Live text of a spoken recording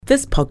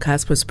This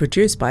podcast was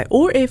produced by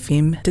OAR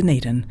FM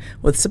Dunedin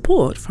with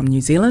support from New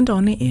Zealand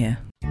On Air.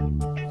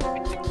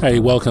 Hey,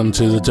 welcome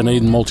to the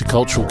Dunedin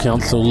Multicultural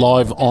Council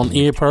live on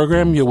air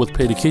program. You're with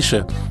Peter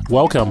Kesha.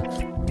 Welcome.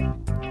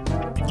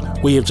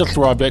 We have just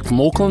arrived back from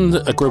Auckland,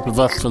 a group of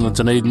us from the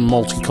Dunedin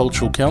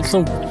Multicultural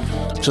Council,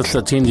 just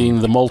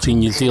attending the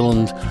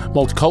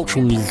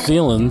Multicultural New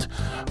Zealand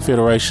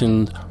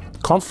Federation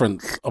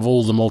conference of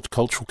all the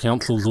multicultural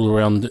councils all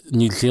around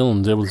New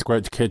Zealand. It was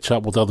great to catch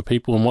up with other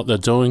people and what they're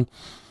doing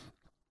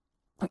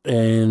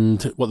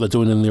and what they're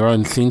doing in their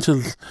own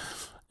centres,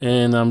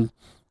 and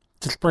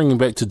just bringing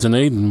back to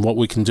Dunedin what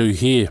we can do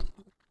here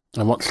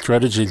and what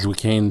strategies we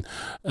can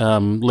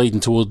leading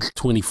towards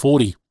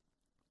 2040.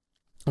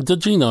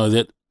 Did you know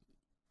that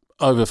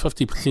over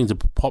 50% of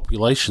the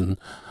population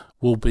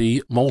will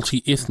be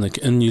multi-ethnic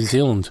in New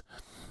Zealand?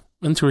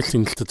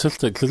 Interesting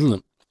statistics, isn't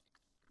it?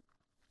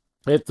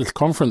 At this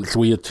conference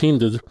we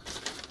attended,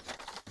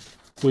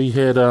 we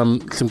had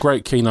some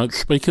great keynote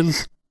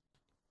speakers,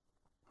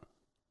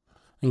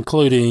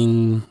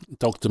 including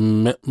Dr.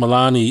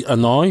 Milani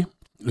Anai,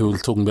 who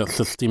was talking about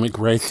systemic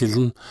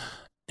racism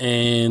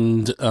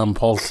and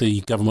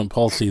government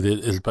policy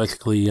that has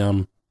basically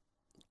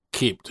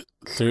kept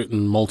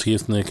certain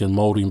multi-ethnic and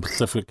Māori and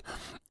Pacific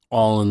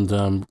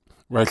Island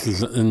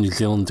races in New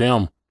Zealand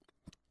down.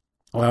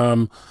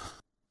 Mark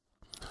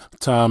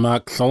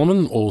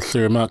Solomon, or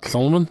Sarah Mark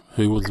Solomon,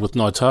 who was with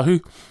Ngāi Tahu,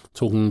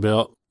 talking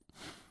about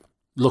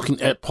looking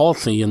at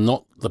policy and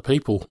not the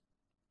people.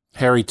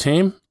 Harry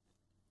Tam,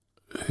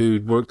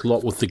 who worked a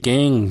lot with the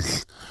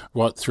gangs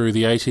right through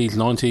the 80s,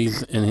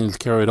 90s, and has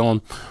carried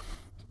on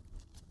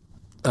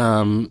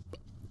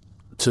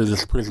to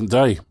this present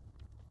day.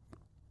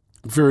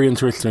 Very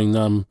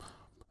interesting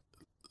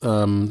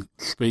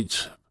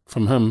speech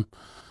from him,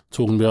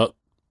 talking about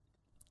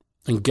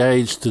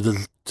engaging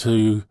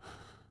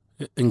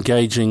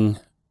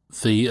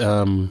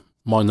the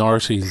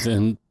minorities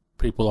and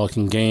people like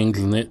in gangs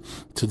and that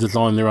to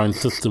design their own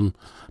system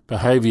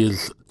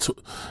behaviours.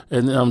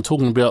 And I'm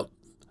talking about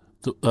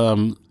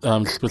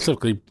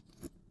specifically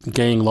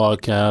gang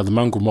like the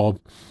mongrel mob,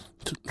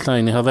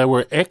 saying how they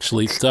were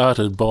actually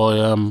started by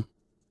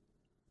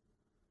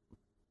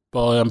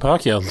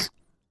Pākehās.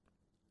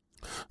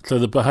 So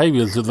the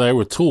behaviours that they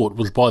were taught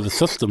was by the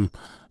system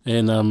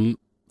and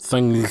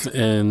things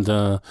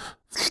and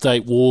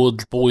state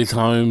wards, boys'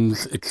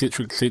 homes,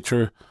 etc.,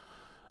 etc.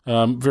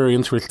 Very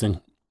interesting.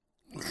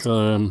 So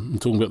I'm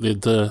talking about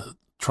the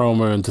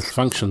trauma and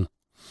dysfunction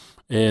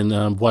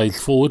and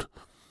ways forward.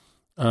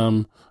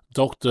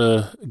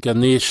 Dr.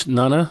 Ganesh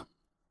Nana,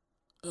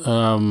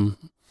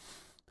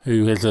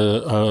 who has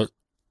a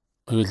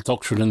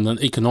doctorate in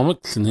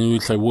economics and who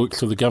also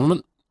works for the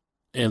government,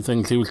 and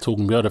things he was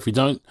talking about. If you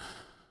don't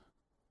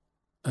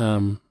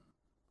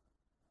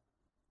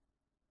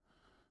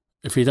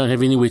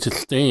have anywhere to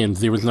stand,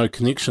 there is no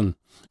connection.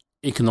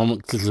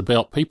 Economics is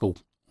about people.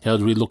 How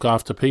do we look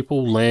after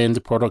people,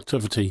 land,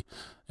 productivity,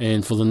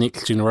 and for the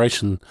next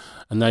generation,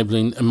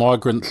 enabling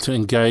migrants to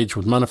engage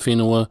with mana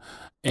whenua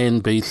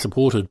and be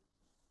supported.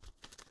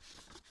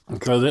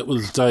 So that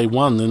was day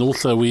one. And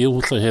we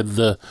also had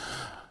the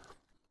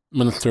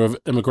Minister of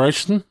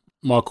Immigration,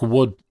 Michael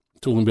Wood,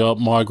 talking about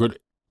migrant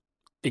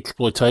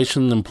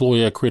exploitation,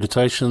 employer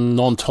accreditation,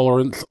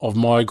 non-tolerance of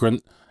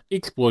migrant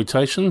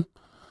exploitation,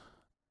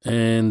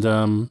 and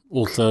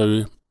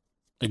also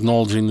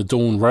acknowledging the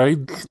Dawn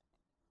raids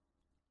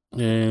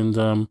and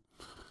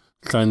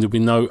saying there'll be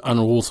no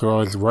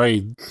unauthorised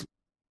raids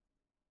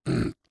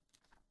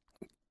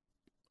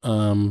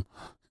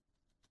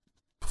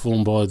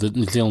performed by the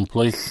New Zealand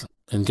Police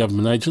and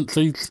government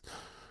agencies.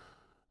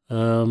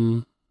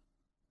 Then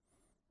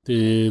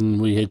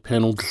we had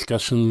panel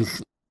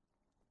discussions,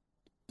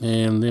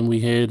 and then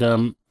we had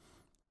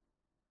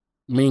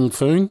Meng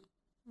Foon,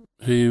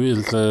 who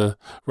is a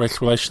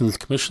Race Relations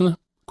Commissioner.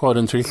 Quite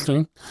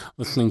interesting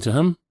listening to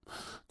him,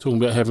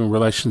 talking about having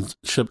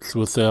relationships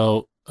with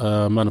our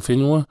mana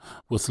whenua,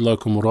 with the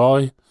local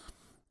marae,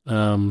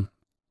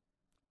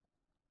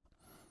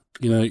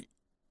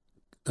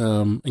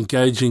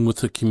 engaging with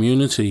the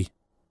community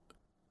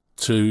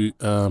to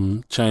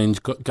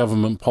change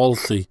government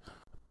policy.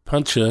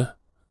 Pancha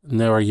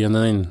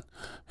Narayanan,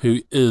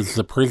 who is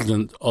the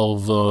president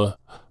of the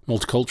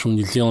Multicultural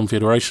New Zealand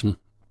Federation.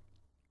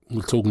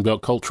 We're talking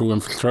about cultural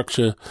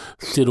infrastructure,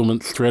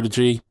 settlement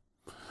strategy,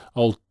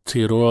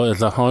 Aotearoa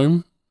as a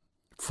home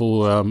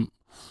for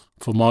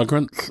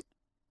migrants,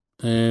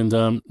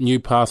 and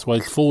new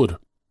pathways forward.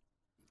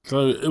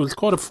 So it was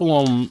quite a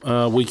full-on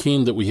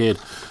weekend that we had.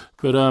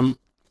 But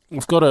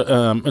we've got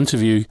an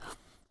interview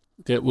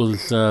that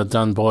was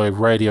done by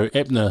Radio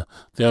Apna,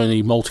 the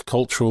only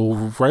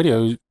multicultural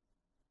radio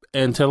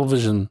and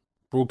television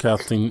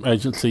broadcasting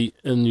agency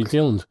in New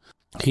Zealand.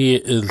 Here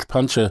is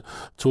Pancha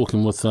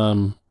talking with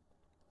one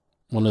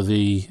of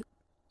the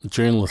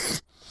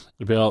journalists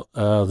about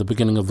the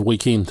beginning of the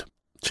weekend.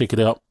 Check it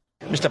out.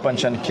 Mr.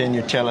 Panchan, can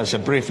you tell us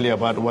briefly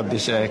about what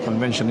this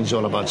convention is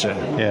all about, sir?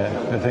 Yeah,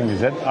 the thing is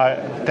that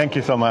thank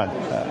you so much.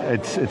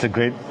 It's a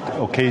great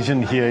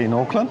occasion here in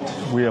Auckland.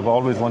 We have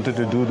always wanted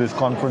to do this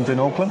conference in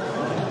Auckland.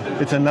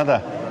 It's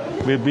another.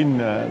 We've been.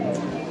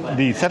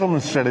 The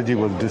settlement strategy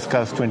was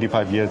discussed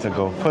 25 years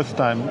ago, first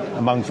time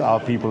amongst our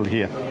people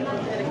here,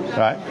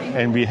 right?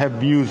 And we have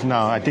views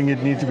now. I think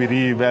it needs to be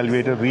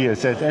re-evaluated,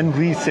 reassessed, and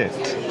reset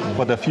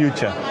for the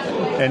future.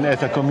 And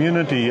as a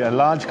community, a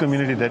large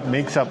community that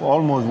makes up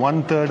almost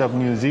 1/3 of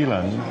New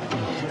Zealand,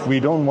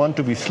 we don't want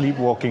to be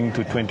sleepwalking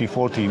to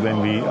 2040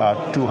 when we are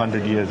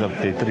 200 years of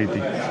Te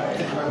Tiriti.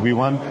 We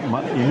want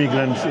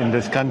immigrants in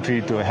this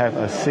country to have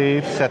a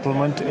safe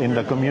settlement in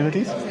the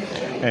communities,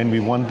 and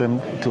we want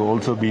them to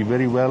also be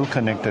very well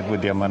connected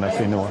with their mana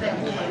whenua.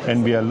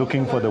 And we are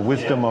looking for the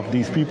wisdom of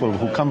these people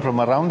who come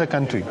from around the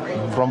country,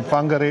 from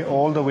Whangarei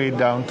all the way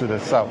down to the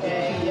south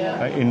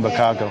in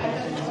Bakago,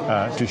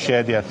 to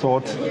share their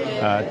thoughts,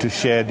 to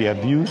share their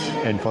views,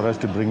 and for us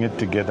to bring it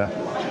together.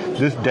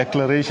 This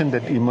declaration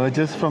that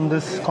emerges from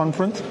this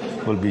conference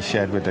will be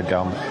shared with the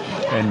government,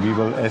 and we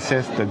will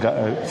assess the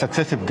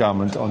successive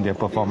governments on their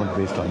performance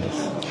based on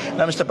this.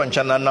 Now, Mr.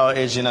 Panchan, now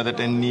as you know that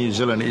New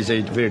Zealand is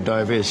a very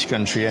diverse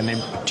country,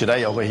 and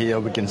today over here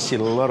we can see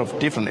a lot of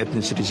different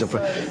ethnicities of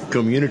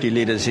community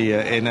leaders here,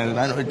 and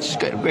I know it's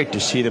great to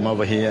see them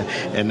over here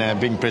and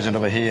being present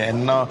over here.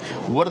 And now,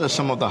 what are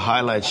some of the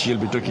highlights you'll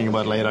be talking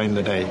about later in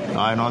the day?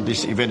 I know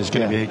this event is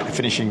going to be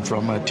finishing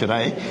from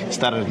today,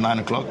 started at 9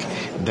 o'clock,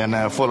 then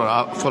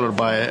followed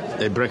by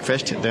a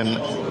breakfast, then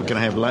we're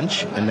going to have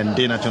lunch, and then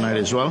dinner tonight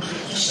as well.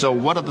 So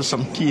what are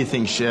some key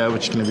things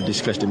which are going to be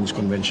discussed in this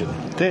convention?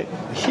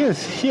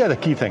 Here are the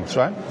key things,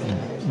 right?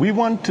 We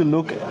want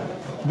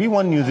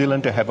New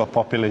Zealand to have a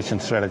population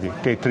strategy,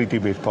 a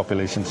treaty-based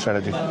population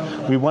strategy.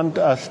 We want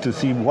us to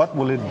see what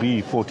will it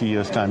be 40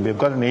 years' time. We've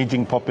got an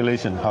aging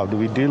population. How do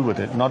we deal with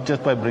it? Not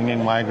just by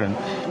bringing migrants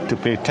to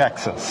pay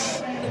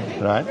taxes,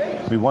 right?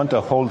 We want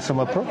a wholesome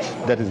approach.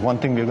 That is one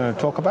thing we're going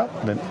to talk about.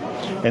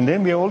 And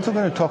then we're also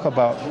going to talk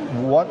about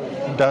what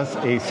does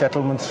a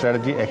settlement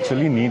strategy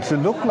actually need to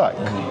look like.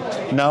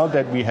 Now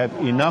that we have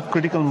enough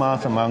critical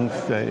mass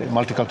amongst the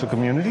multicultural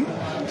community,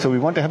 so we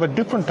want to have a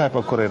different type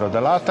of corridor.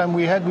 The last time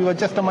we were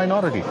just a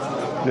minority.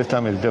 This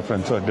time is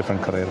different, so a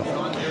different corridor.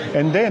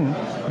 And then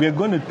we are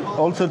going to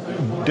also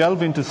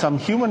delve into some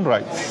human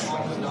rights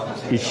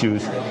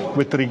issues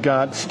with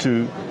regards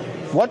to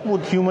what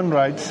would human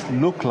rights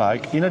look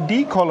like in a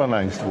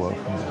decolonized world.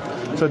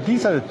 So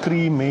these are the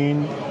three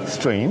main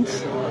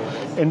strains.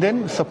 And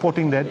then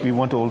supporting that, we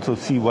want to also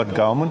see what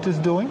government is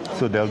doing.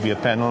 So there'll be a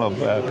panel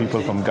of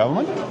people from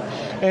government.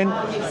 And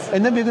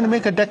then we're going to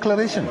make a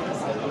declaration.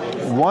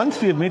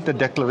 Once we have made the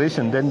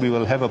declaration, then we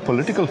will have a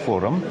political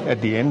forum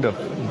at the end of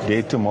the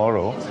day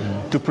tomorrow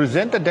to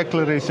present the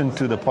declaration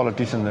to the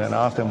politicians and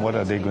ask them what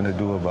are they going to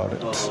do about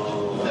it.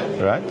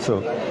 Right?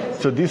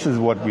 So this is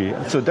what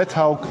so that's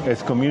how,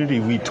 as community,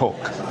 we talk.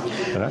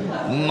 Right?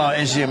 Now,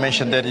 as you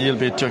mentioned that you'll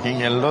be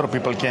talking, a lot of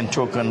people can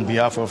talk on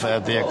behalf of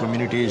their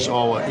communities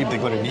or if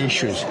they've got any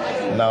issues.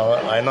 Now,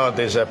 I know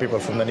there's people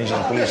from the New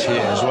Zealand Police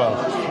here as well.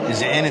 Is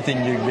there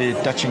anything you'll be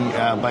touching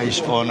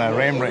based on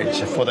RAM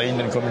rates for the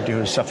Indian community who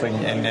is suffering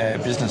in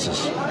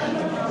businesses?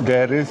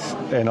 There is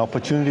an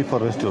opportunity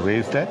for us to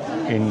raise that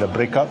in the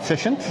breakout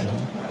sessions,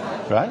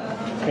 right?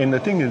 And the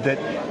thing is that,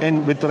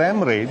 and with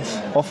RAM rates,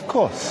 of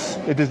course,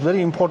 it is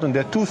very important.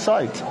 There are two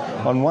sides.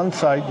 On one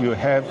side, you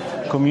have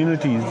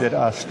communities that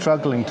are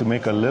struggling to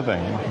make a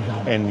living,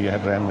 and you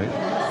have RAM rates.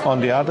 On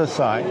the other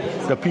side,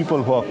 the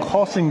people who are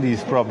causing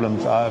these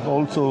problems are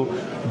also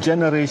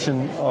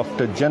generation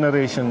after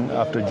generation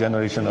after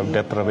generation of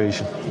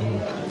deprivation.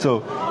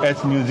 So,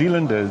 as New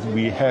Zealanders,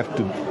 we have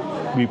to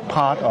be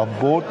part of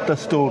both the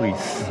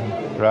stories,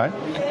 right?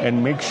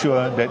 And make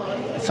sure that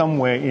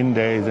somewhere in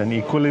there is an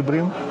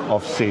equilibrium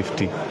of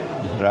safety,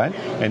 right?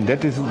 And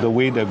that is the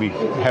way that we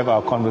have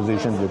our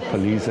conversations with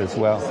police as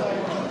well.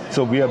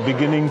 So we are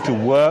beginning to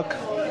work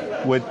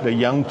with the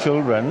young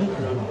children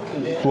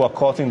who are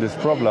causing this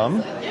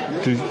problem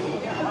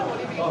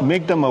to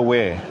make them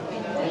aware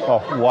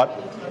of what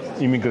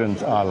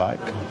immigrants are like.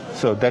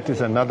 So that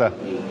is another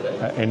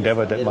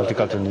endeavor that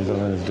Multicultural New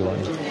Zealand is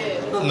doing.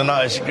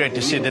 No, it's great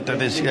to see that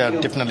there's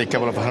definitely a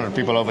couple of 100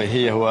 people over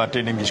here who are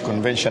attending this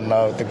convention.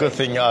 Now, the good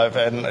thing I've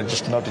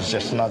just noticed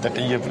just now that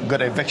you've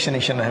got a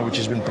vaccination which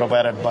has been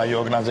provided by your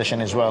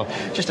organization as well.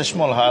 Just a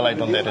small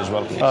highlight on that as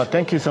well, please.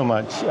 Thank you so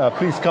much.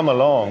 Please come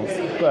along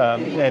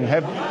and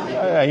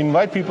I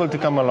invite people to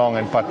come along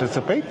and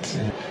participate.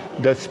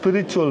 The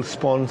spiritual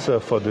sponsor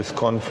for this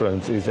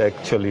conference is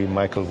actually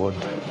Michael Wood.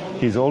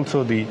 He's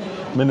also the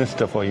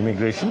Minister for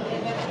Immigration.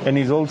 And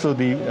he's also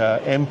the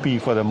MP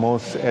for the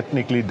most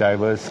ethnically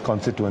diverse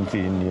constituency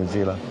in New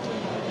Zealand.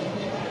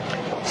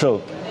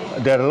 So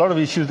there are a lot of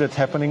issues that's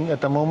happening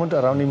at the moment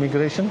around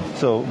immigration.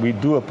 So we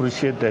do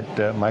appreciate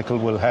that Michael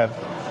will have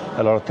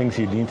a lot of things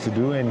he needs to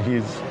do. And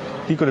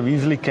he could have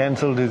easily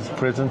cancelled his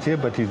presence here,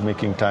 but he's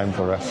making time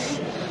for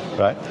us,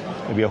 right?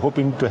 We are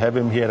hoping to have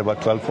him here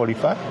about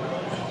 12:45,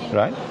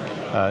 right?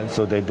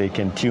 so that they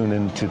can tune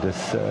into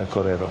this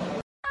korero.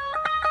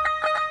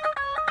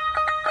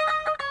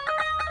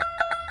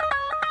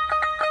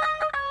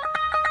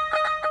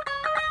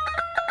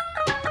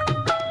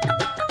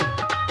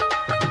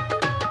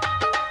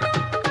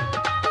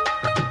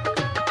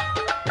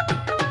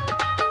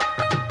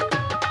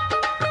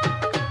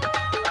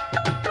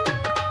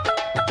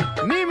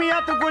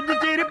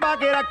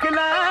 ਰੱਖ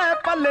ਲੈ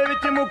ਪੱਲੇ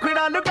ਵਿੱਚ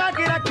ਮੁਖੜਾ ਲੁਕਾ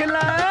ਕੇ ਰੱਖ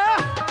ਲੈ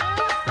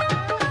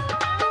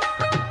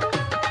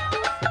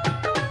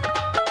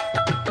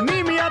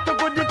ਨੀਮੀਆਂ ਤੋਂ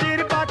ਕੁਝ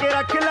ਚੀਰ ਪਾ ਕੇ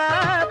ਰੱਖ ਲੈ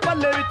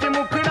ਪੱਲੇ ਵਿੱਚ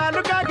ਮੁਖੜਾ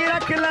ਲੁਕਾ ਕੇ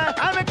ਰੱਖ ਲੈ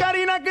ਐਵੇਂ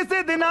ਕਰੀ ਨਾ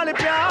ਕਿਸੇ ਦੇ ਨਾਲ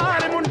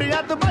ਪਿਆਰ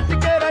ਮੁੰਡਿਆਂ ਤੋਂ ਬਚ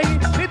ਕੇ ਰਹੀ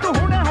ਨੀ ਤੂੰ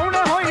ਹੁਣੇ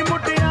ਹੁਣੇ ਹੋਈ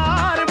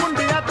ਮੁਟਿਆਰ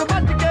ਮੁੰਡਿਆਂ ਤੋਂ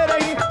ਬਚ ਕੇ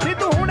ਰਹੀ ਨੀ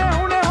ਤੂੰ ਹੁਣੇ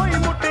ਹੁਣੇ ਹੋਈ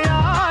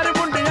ਮੁਟਿਆਰ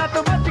ਮੁੰਡਿਆਂ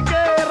ਤੋਂ ਬਚ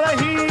ਕੇ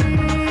ਰਹੀ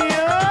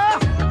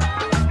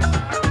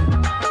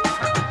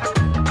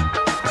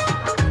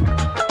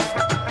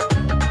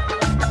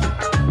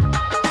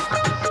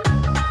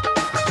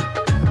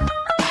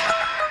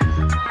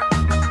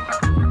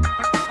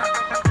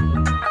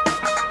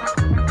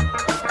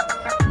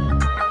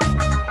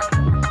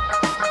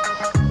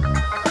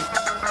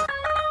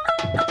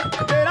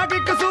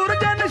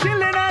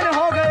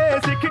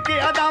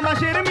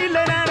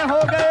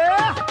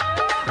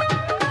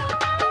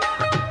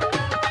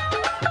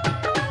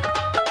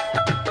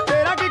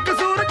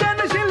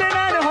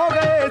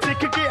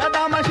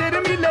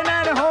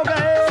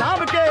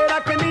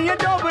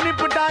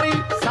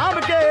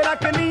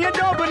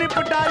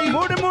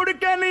ਮੁੜ ਮੁੜ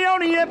ਕੇ ਨਹੀਂ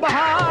ਆਉਣੀ ਏ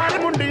ਬਹਾਰ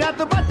ਮੁੰਡਿਆਂ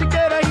ਤੋਂ ਬਚ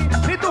ਕੇ ਰਹੀ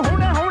ਨੀ ਤੂੰ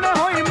ਹੁਣੇ ਹੁਣੇ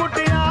ਹੋਈ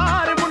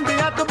ਮੁਟਿਆਰ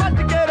ਮੁੰਡਿਆਂ ਤੋਂ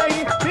ਬਚ ਕੇ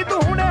ਰਹੀ ਨੀ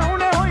ਤੂੰ ਹੁਣੇ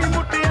ਹੁਣੇ ਹੋਈ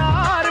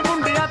ਮੁਟਿਆਰ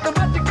ਮੁੰਡਿਆਂ ਤੋਂ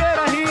ਬਚ ਕੇ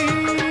ਰਹੀ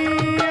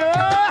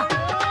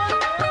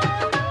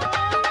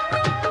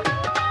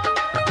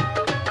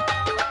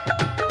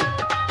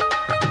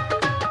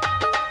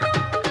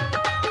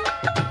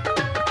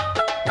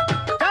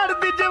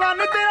ਚੜ੍ਹਦੀ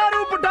ਜਵਾਨੀ ਤੇਰਾ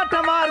ਰੂਪ ਠੱਠ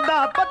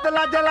ਮਾਰਦਾ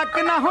ਪਤਲਾ ਜਲਕ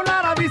ਨਾ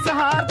ਹੁਨਾਰਾ ਵੀ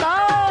ਸਹਾਰਦਾ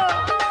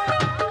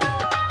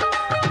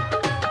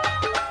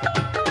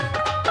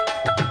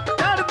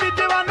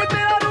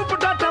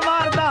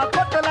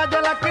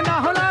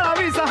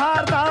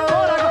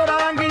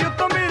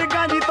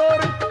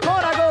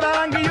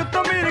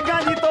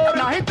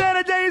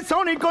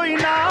ਕੋਈ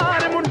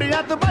ਨਾਰ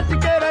ਮੁੰਡਿਆਂ ਤੋਂ ਬਚ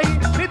ਕੇ ਰਹੀ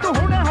ਨੀ ਤੂੰ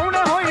ਹੁਣੇ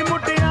ਹੁਣੇ ਹੋਈ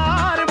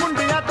ਮੁਟਿਆਰ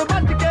ਮੁੰਡਿਆਂ ਤੋਂ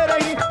ਬਚ ਕੇ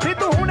ਰਹੀ ਨੀ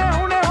ਤੂੰ ਹੁਣੇ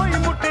ਹੁਣੇ ਹੋਈ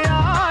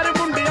ਮੁਟਿਆਰ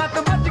ਮੁੰਡਿਆਂ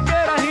ਤੋਂ ਬਚ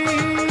ਕੇ ਰਹੀ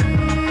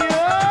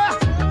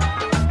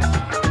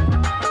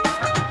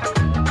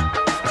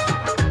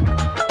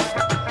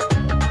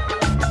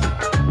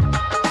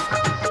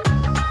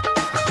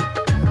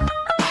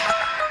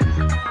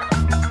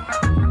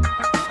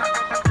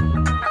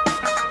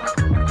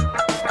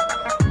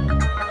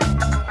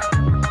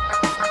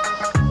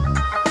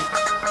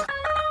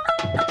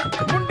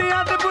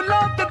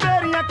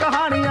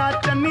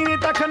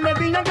ਖੰਨੇ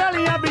ਦੀਆਂ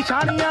ਗਲੀਆਂ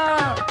ਬਿਛਾਣੀਆਂ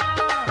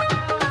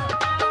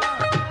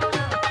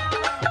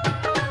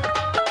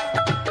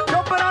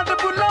ਚੋਪਰਾਂ ਤੇ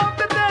ਬੁੱਲਾਂ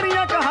ਉੱਤੇ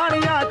ਤੇਰੀਆਂ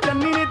ਕਹਾਣੀਆਂ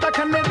ਚੰਨੀ ਨੇ ਤਾਂ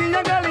ਖੰਨੇ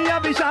ਦੀਆਂ ਗਲੀਆਂ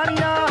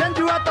ਬਿਛਾਣੀਆਂ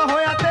ਜੰਜੂਆ ਤਾਂ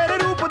ਹੋਇਆ ਤੇਰੇ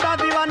ਰੂਪ ਦਾ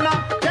دیਵਾਨਾ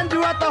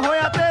ਜੰਜੂਆ ਤਾਂ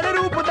ਹੋਇਆ ਤੇਰੇ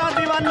ਰੂਪ ਦਾ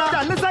دیਵਾਨਾ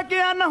ਚੱਲ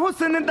ਸਕਿਆ ਨਾ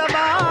ਹੁਸਨ ਦਾ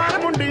ਬਾਰ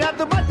ਮੁੰਡਿਆਂ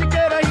ਤੋਂ ਬਚ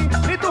ਕੇ ਰਹੀ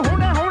ਨੀ ਤੂੰ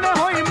ਹੁਣੇ ਹੁਣੇ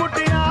ਹੋਈ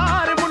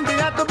ਮੁਟਿਆਰ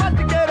ਮੁੰਡਿਆਂ ਤੋਂ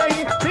ਬਚ ਕੇ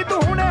ਰਹੀ ਨੀ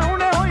ਤੂੰ ਹੁਣੇ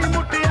ਹੁਣੇ ਹੋਈ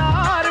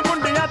ਮੁਟਿਆਰ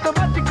ਮੁੰਡਿਆਂ ਤੋਂ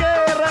ਬਚ ਕੇ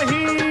ਰਹੀ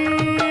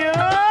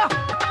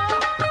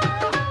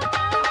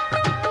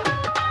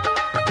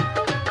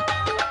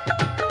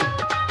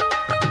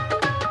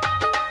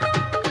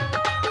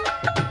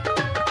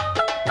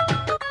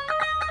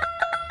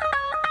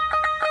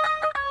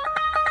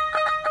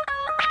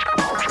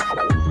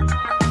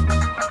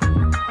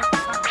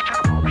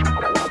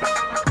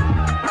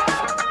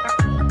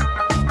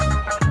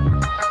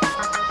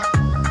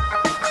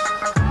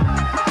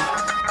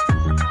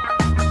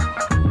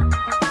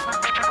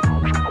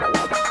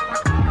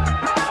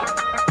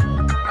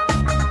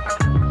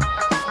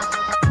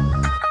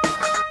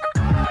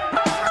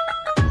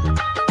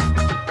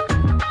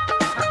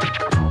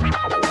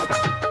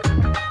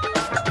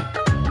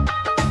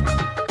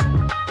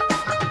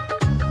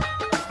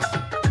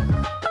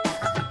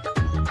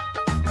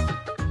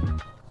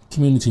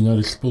Community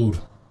Noticeboard.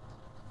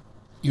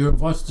 You're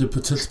invited to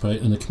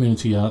participate in a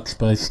community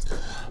arts-based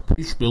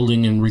peace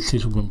building and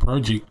resettlement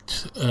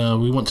project.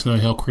 We want to know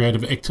how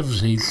creative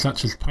activities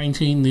such as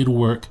painting,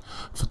 needlework,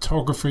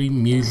 photography,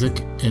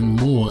 music and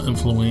more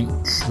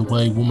influence the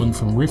way women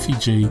from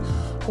refugee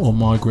or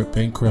migrant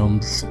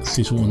backgrounds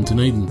settle in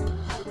Dunedin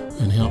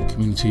and help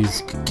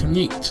communities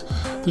connect.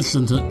 This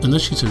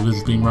initiative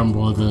has been run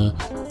by the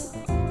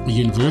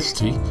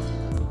university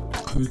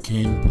who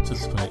can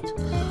participate.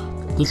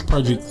 This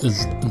project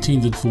is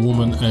intended for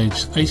women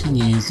aged 18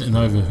 years and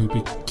over who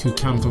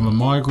come from a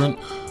migrant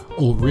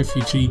or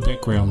refugee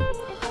background.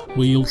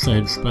 We also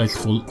have space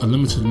for a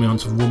limited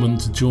amount of women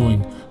to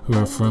join who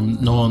are from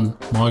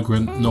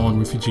non-migrant,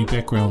 non-refugee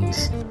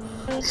backgrounds.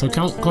 So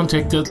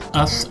contact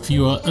us if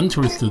you are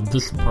interested.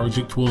 This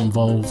project will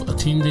involve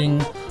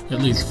attending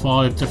at least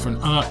 5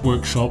 different art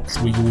workshops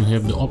where you will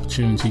have the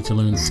opportunity to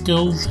learn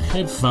skills,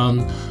 have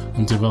fun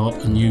and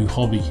develop a new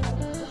hobby.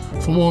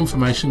 For more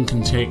information,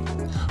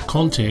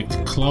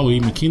 contact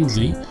Chloe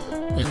McKenzie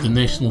at the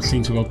National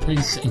Centre of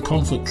Peace and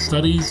Conflict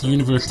Studies,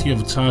 University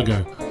of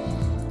Otago.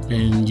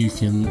 And you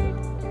can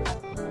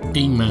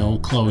email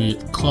Chloe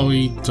at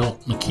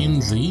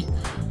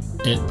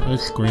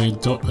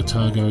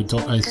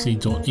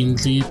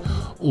chloe.mckenzie@postgrad.otago.ac.nz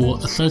or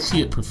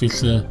Associate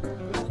Professor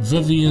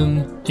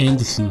Vivian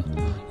Anderson,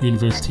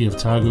 University of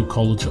Otago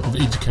College of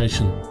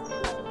Education.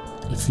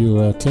 If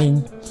you're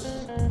keen,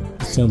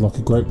 it sounds like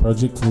a great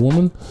project for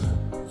women,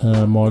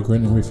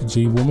 migrant and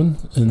refugee women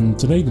in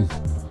Dunedin.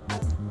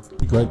 It'd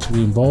be great to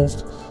be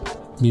involved,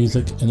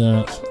 music and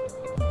art.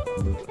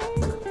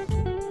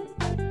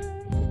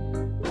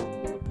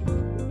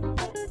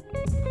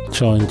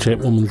 Chai and Chat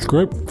Women's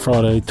Group,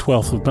 Friday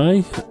 12th of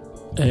May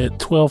at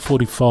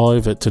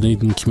 12:45 at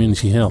Dunedin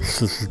Community House.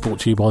 This is brought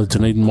to you by the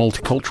Dunedin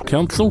Multicultural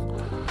Council.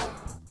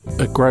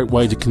 A great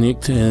way to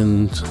connect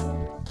and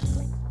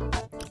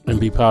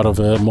be part of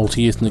a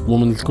multi-ethnic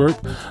women's group.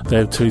 They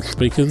have two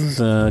speakers,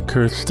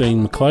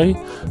 Christine McClay,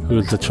 who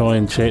is the Chai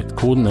and Chat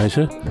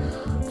coordinator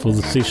for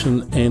the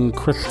session, and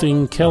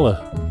Christine Keller,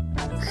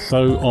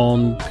 so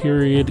on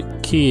period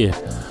care.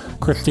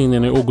 Christine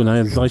and her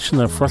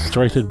organisation are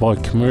frustrated by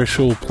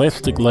commercial,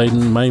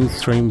 plastic-laden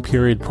mainstream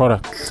period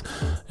products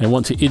and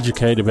want to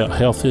educate about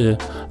healthier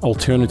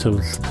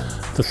alternatives.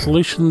 The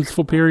solutions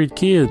for period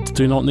care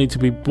do not need to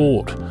be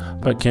bought,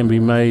 but can be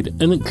made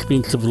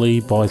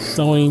inexpensively by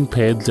sewing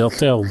pads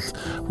ourselves.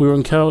 We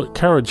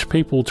encourage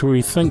people to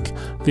rethink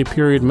their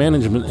period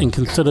management and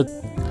consider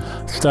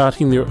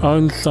starting their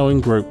own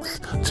sewing groups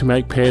to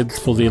make pads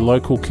for their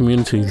local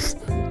communities.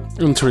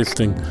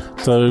 Interesting.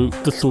 So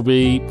this will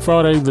be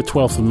Friday the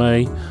 12th of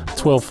May,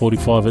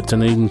 12:45 at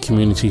Dunedin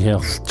Community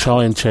House.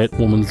 Chai and Chat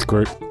Women's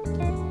Group.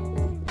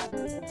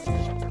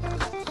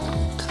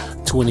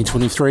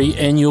 2023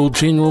 Annual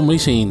General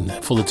Meeting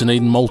for the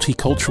Dunedin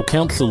Multicultural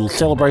Council,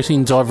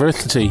 celebrating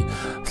diversity.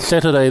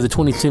 Saturday the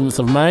 27th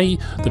of May,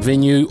 the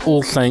venue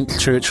All Saints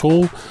Church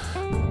Hall,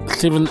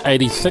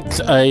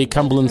 786A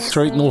Cumberland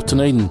Street, North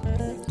Dunedin,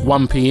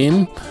 1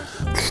 p.m.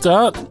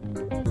 Start.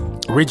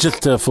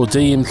 Register for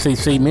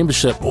DMCC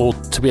membership or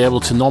to be able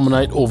to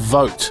nominate or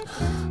vote.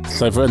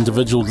 So for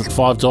individuals it's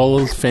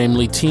 $5,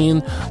 family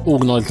 $10,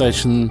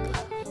 organisation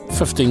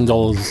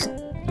 $15.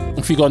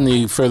 If you've got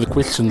any further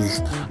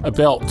questions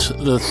about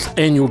this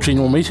annual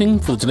general meeting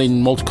for the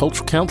Dunedin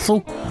Multicultural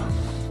Council,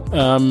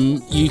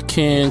 you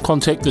can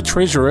contact the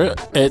Treasurer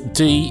at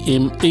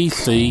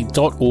dmec.org.nz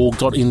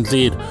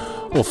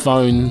or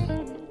phone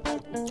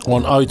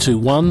on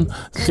 021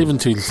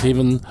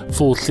 727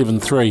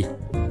 473.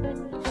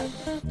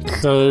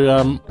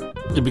 So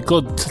it'd be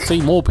good to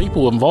see more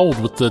people involved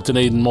with the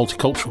Dunedin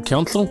Multicultural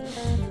Council.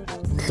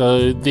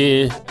 So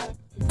their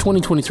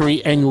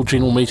 2023 Annual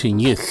General Meeting,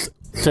 yes,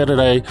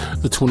 Saturday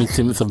the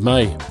 27th of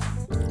May,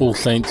 All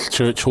Saints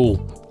Church Hall.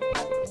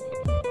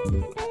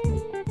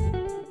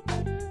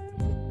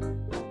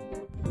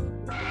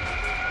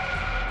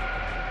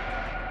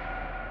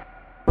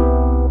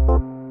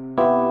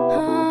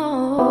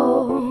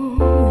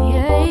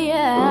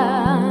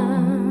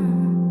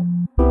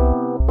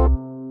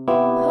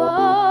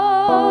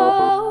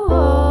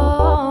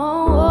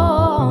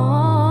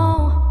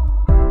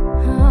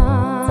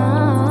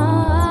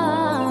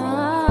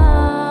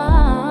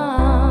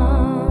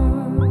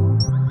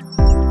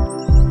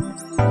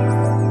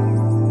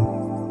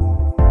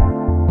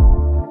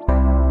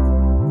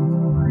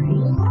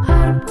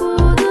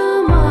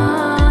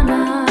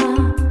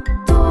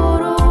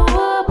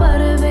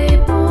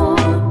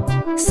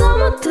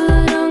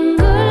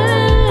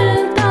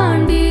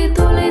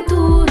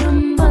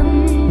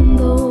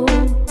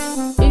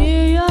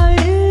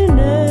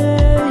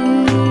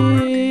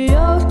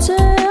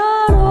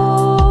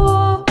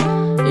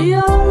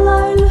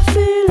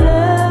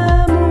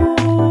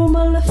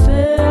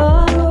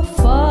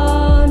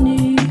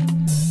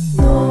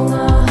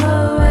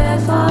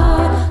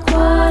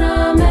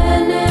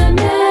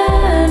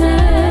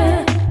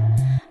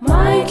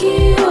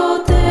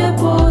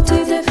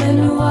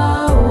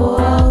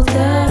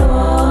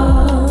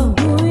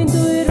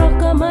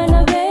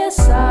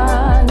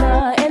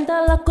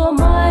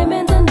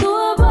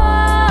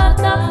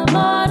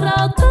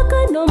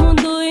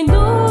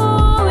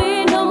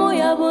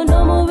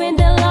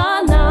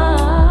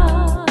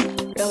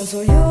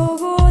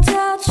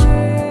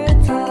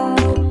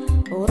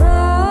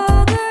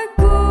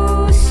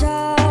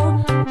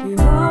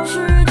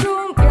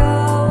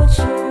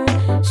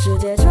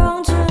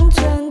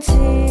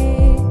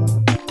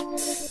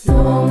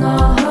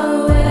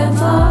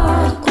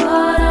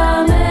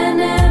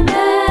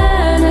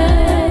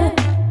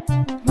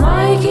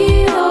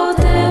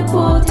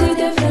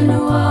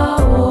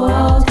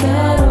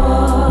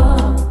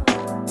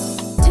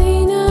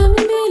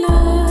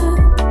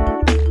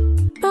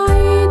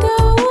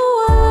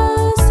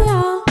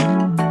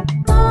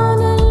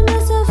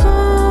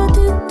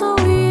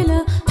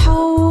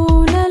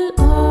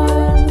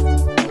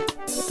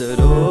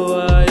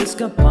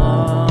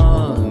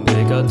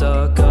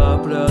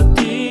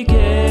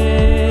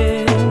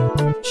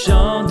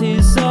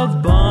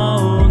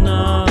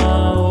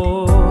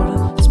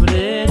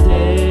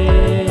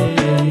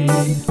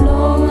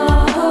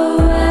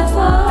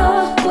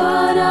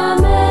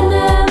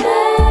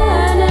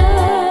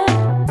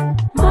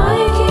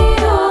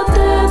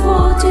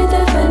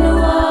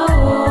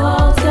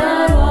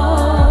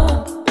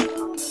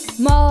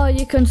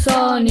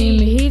 sonim,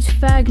 hit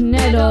fag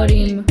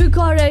nedorim.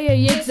 Bukoreya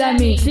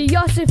yexami,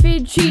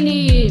 siyosifid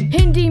chiniim.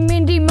 Hindi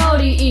mindi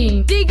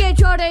moriim. Dige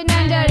chore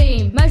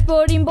nandarim.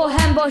 Mashborim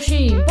boham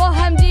boshim.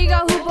 Boham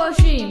diga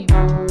huboshim.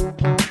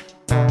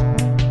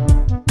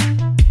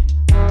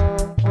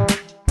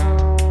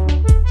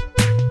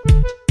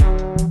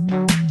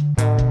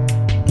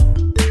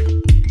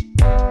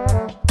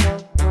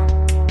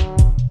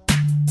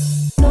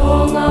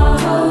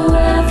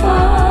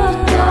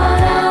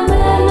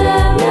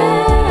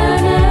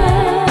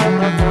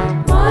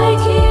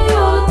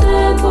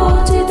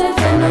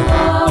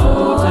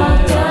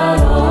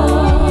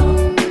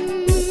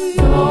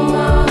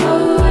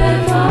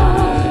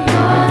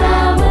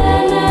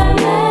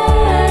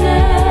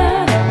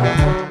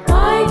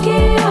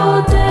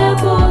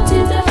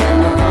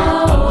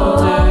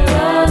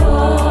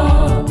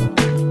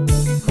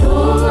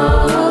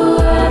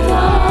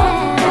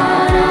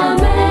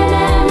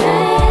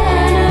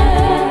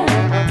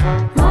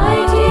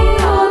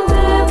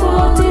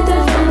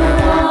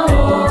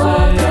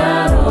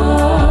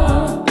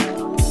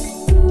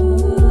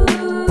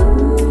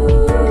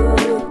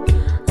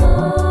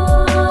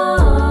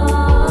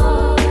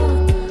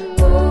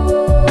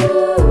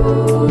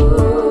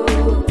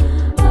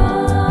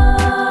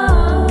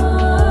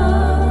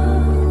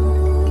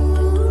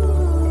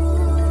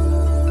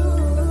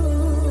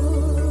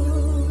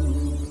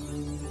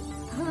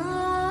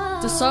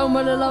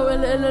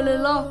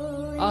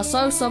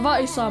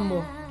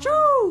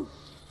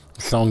 The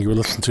song you were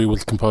listening to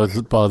was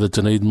composed by the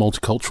Dunedin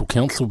Multicultural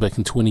Council back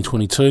in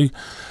 2022,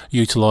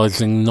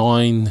 utilising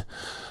 9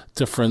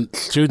 different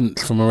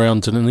students from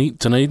around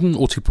Dunedin,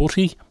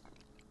 Otipoti,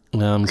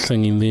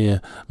 singing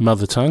their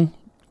mother tongue.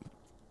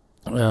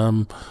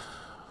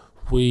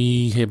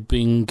 We have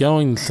been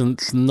going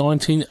since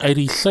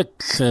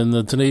 1986, and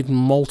the Dunedin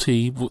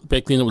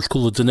back then it was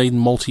called the Dunedin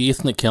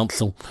Multi-Ethnic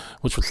Council,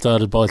 which was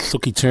started by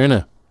Suki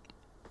Turner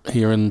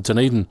here in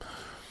Dunedin.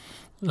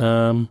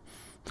 So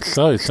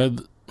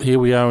here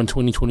we are in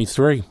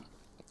 2023,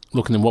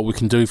 looking at what we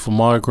can do for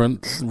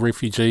migrants,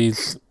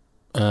 refugees,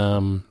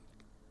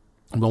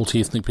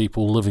 multi-ethnic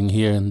people living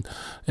here in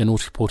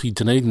Otipoti,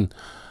 Dunedin.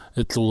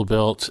 It's all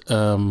about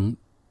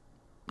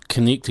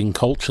connecting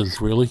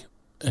cultures, really,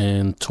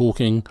 and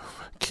talking,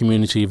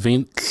 community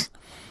events.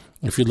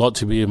 If you'd like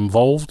to be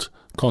involved,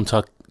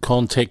 contact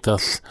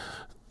us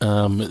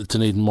at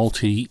Dunedin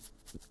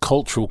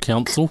Multicultural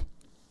Council.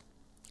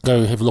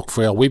 Go have a look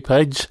for our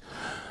webpage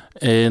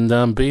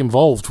and be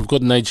involved. We've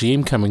got an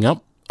AGM coming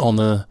up on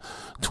the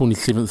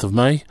 27th of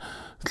May,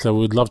 so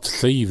we'd love to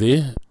see you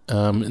there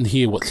and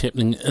hear what's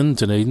happening in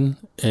Dunedin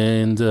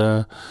and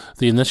the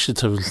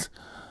initiatives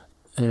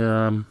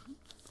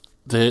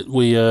that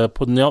we are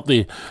putting out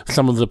there.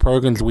 Some of the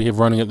programs we have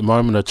running at the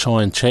moment are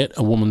Chai and Chat,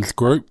 a women's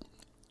group.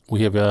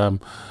 We have our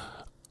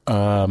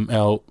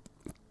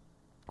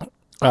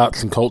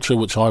arts and culture,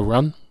 which I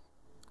run,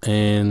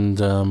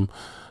 and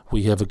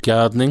we have a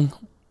gardening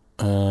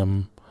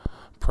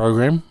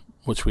program,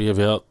 which we have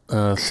out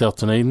South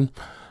Dunedin,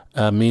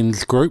 a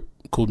men's group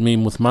called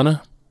Men with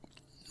Mana,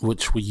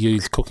 which we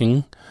use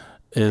cooking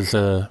as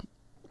a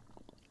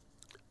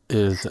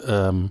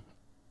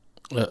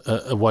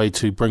way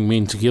to bring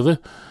men together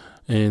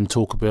and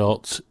talk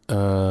about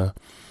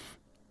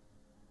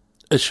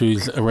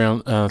issues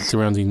around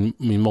surrounding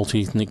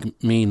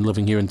multi-ethnic men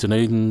living here in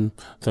Dunedin,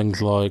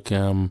 things like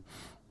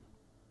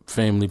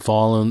family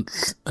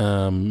violence,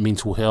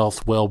 mental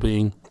health,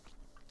 well-being.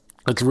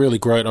 It's really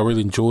great. I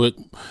really enjoy it.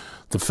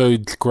 The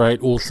food's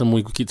great, awesome.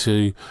 We get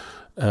to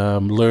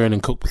learn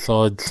and cook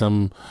beside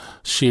some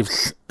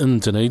chefs in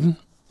Dunedin,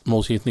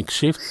 multi-ethnic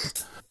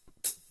chefs.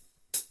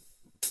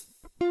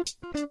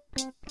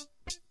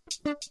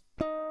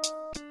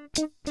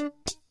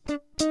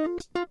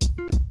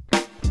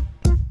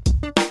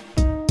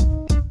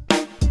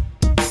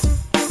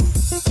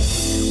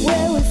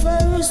 Where we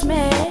first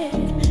met,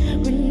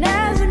 we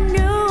never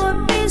knew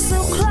it'd be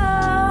so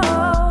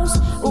close.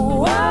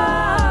 Whoa.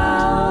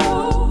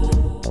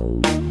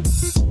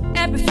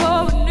 And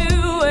before we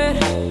knew it,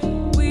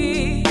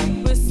 we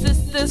were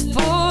sisters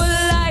for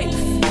life.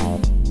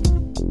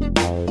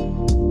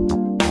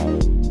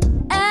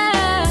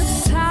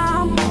 As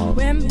time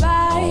went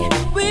by,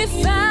 we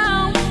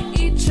found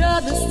each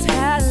other's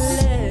talent.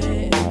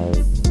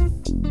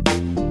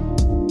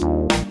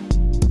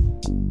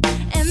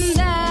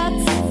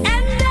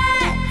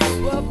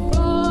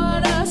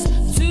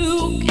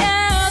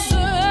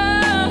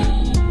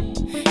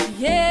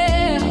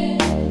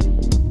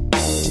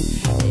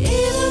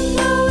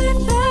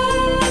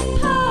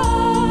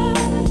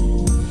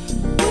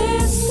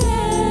 We're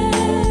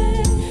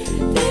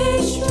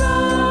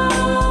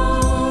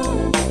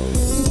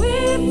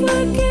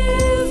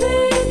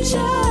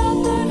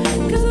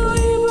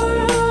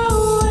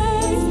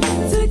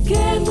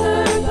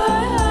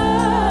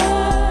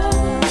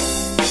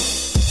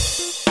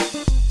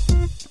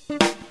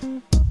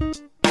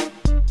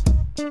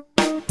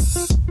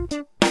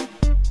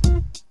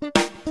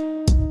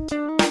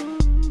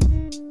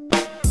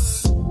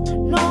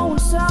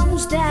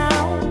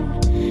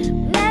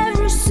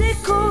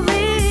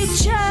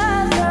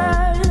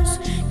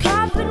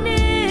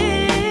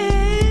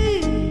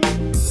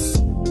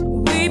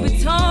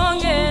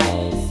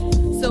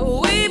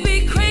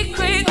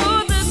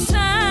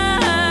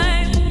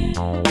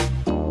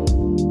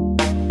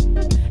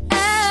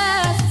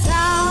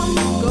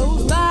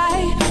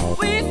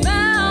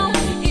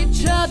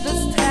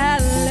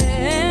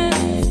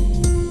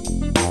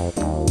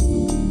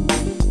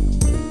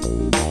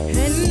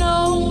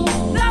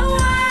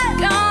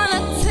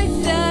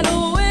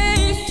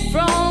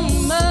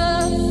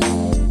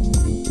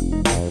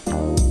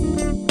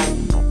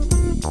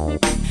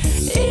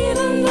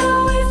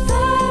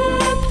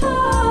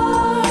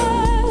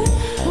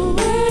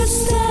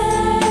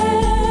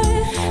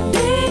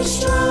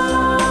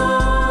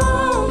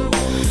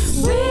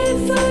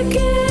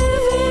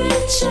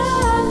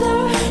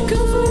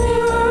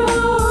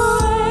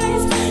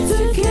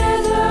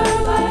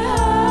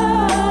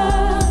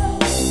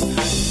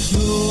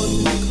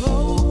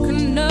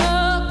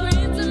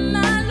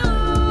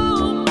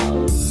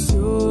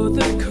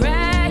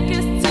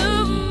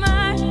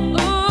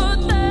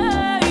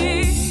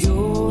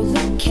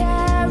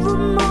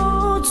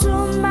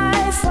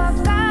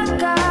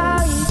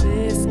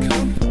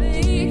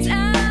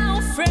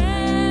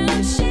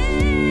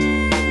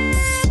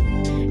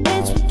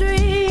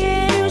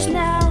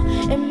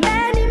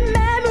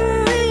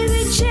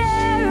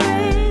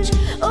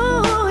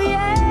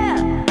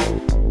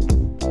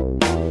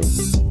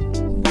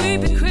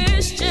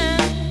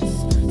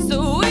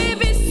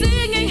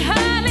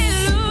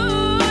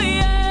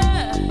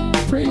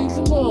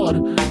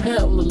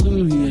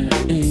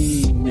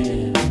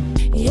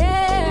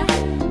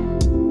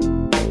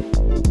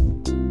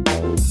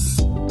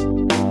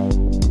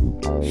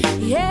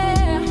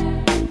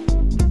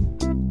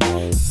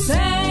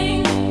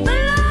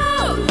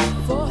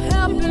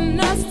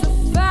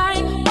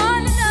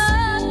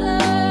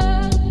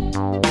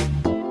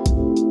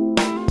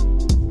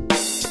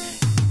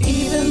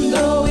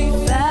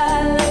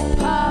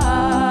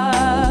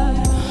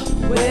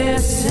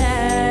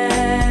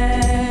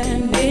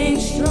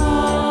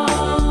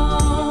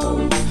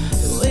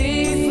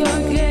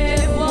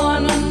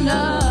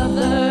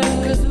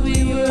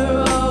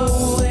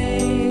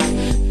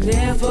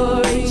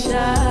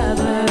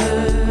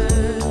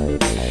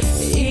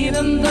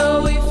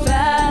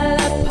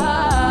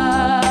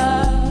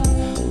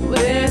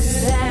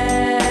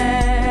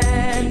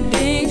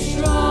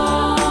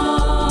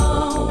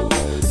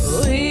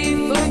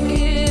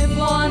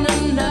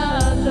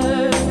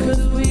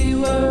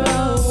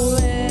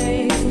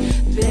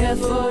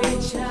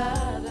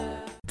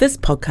This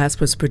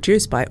podcast was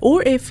produced by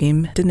OAR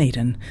FM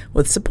Dunedin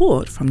with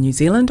support from New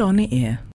Zealand On the Air.